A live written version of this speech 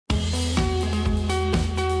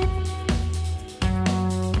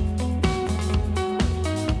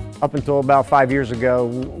Up until about 5 years ago,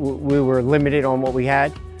 we were limited on what we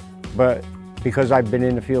had, but because I've been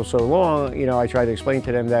in the field so long, I try to explain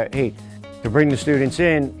to them that, hey, to bring the students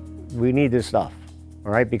in, we need this stuff,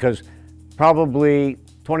 all right? Because probably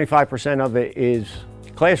 25% of it is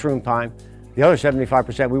classroom time. The other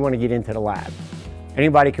 75%, we want to get into the lab.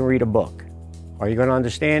 Anybody can read a book. Are you going to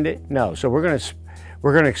understand it? No. So we're going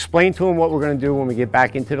to explain to them what we're going to do when we get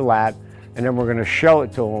back into the lab, and then we're going to show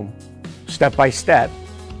it to them step by step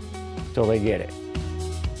till they get it.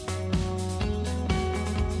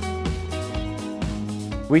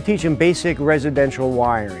 We teach them basic residential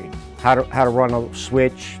wiring, how to run a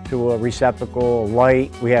switch to a receptacle, a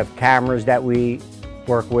light. We have cameras that we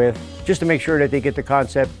work with, just to make sure that they get the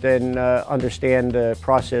concept and understand the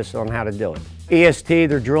process on how to do it. EST,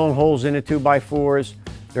 they're drilling holes in the 2x4s.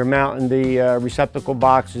 They're mounting the receptacle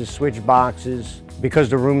boxes, switch boxes. Because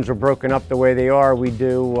the rooms are broken up the way they are, we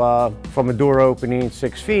do from a door opening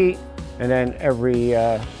 6 feet, and then every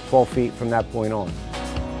 12 feet from that point on.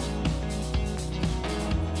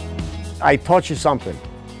 I taught you something.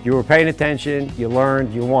 You were paying attention, you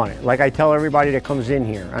learned, you want it. Like I tell everybody that comes in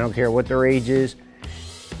here, I don't care what their age is,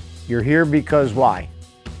 you're here because why?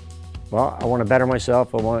 Well, I want to better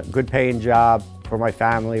myself, I want a good paying job for my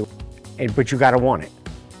family, but you got to want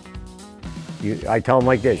it. I tell them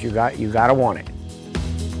like this, you got to want it.